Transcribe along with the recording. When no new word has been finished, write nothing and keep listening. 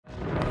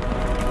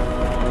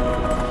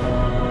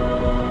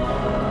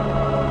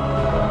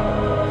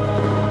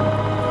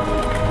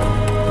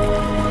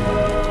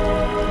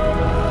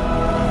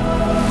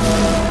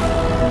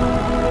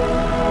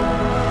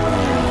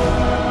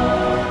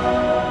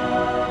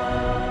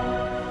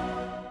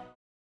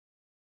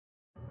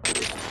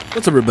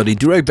What's up everybody,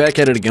 Durag back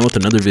at it again with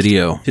another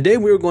video. Today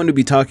we are going to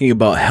be talking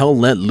about Hell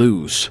Let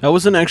Loose. I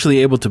wasn't actually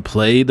able to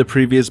play the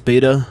previous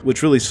beta,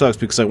 which really sucks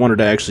because I wanted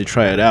to actually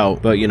try it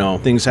out, but you know,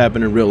 things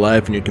happen in real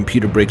life and your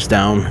computer breaks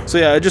down. So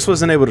yeah, I just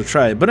wasn't able to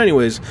try it. But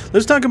anyways,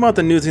 let's talk about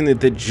the new thing that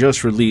they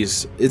just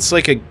released. It's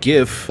like a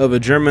GIF of a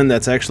German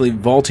that's actually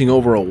vaulting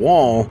over a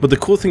wall, but the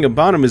cool thing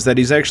about him is that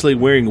he's actually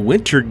wearing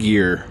winter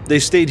gear. They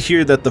state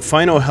here that the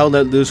final Hell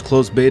Let Loose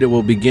closed beta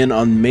will begin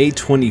on May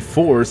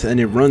 24th and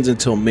it runs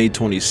until May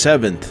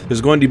 27th. There's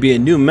going to be a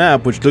new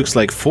map which looks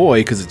like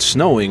Foy because it's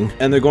snowing,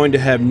 and they're going to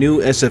have new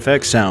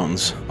SFX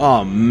sounds.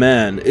 Oh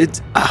man,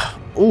 it's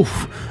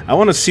oof, I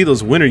want to see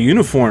those winter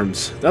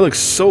uniforms. That looks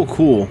so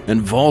cool.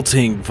 And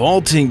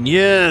vaulting,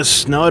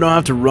 yes! Now I don't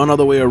have to run all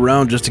the way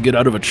around just to get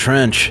out of a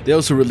trench. They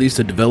also released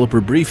a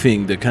developer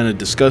briefing that kind of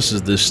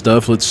discusses this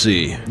stuff. Let's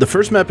see. The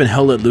first map in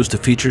Hell Let Loose to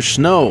feature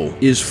snow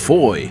is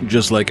Foy.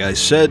 Just like I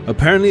said,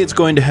 apparently it's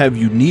going to have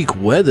unique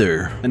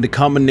weather and a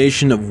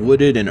combination of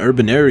wooded and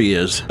urban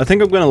areas. I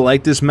think I'm going to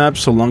like this map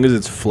so long as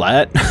it's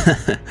flat.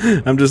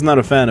 I'm just not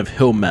a fan of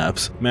hill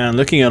maps. Man,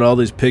 looking at all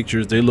these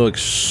pictures, they look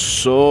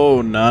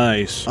so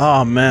nice.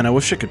 Oh man, I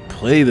wish I could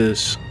play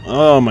this.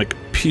 Oh, my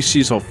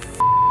PC's all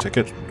f***ed. I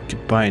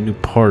could buy a new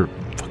part.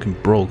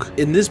 Fucking broke.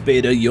 In this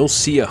beta, you'll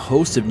see a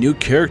host of new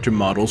character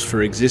models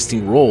for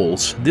existing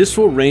roles. This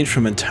will range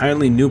from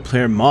entirely new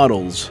player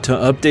models to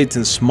updates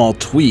and small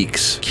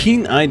tweaks.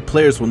 Keen-eyed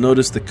players will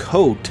notice the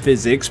coat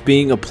physics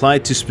being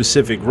applied to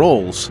specific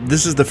roles.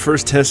 This is the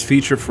first test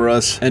feature for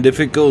us, and if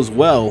it goes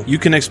well, you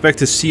can expect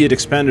to see it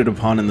expanded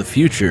upon in the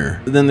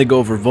future. Then they go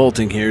over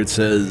vaulting here. It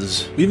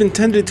says, "We've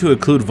intended to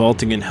include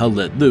vaulting in Hell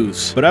Let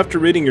Loose, but after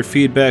reading your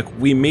feedback,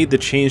 we made the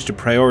change to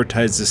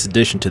prioritize this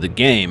addition to the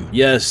game."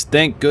 Yes,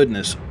 thank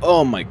goodness.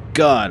 Oh my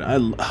god, I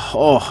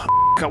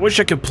wish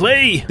I could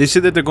play! They say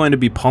that they're going to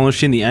be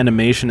polishing the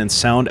animation and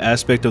sound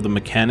aspect of the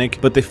mechanic,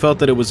 but they felt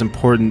that it was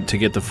important to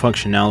get the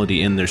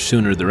functionality in there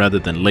sooner rather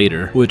than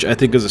later, which I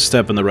think is a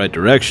step in the right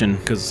direction,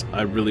 because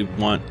I really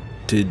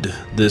wanted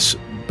this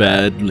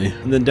badly.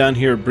 And then down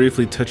here it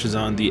briefly touches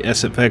on the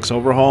SFX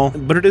overhaul,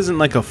 but it isn't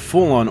like a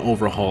full-on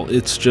overhaul.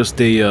 It's just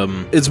a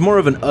it's more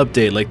of an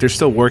update. Like, they're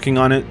still working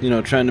on it, you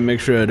know, trying to make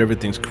sure that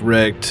everything's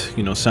correct,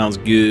 you know, sounds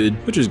good,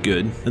 which is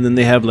good. And then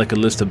they have like a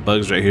list of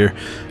bugs right here.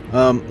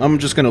 I'm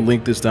just gonna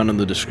link this down in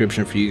the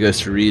description for you guys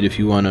to read if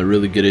you want to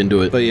really get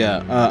into it. But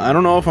yeah, I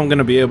don't know if I'm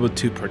gonna be able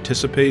to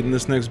participate in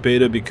this next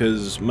beta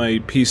because my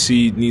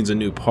PC needs a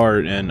new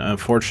part, and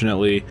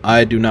unfortunately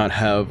I do not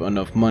have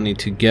enough money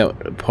to get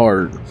a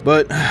part.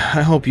 But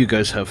I hope you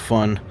guys have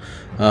fun.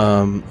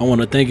 I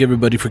want to thank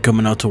everybody for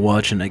coming out to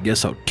watch, and I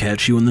guess I'll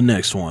catch you in the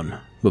next one.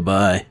 Bye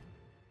bye.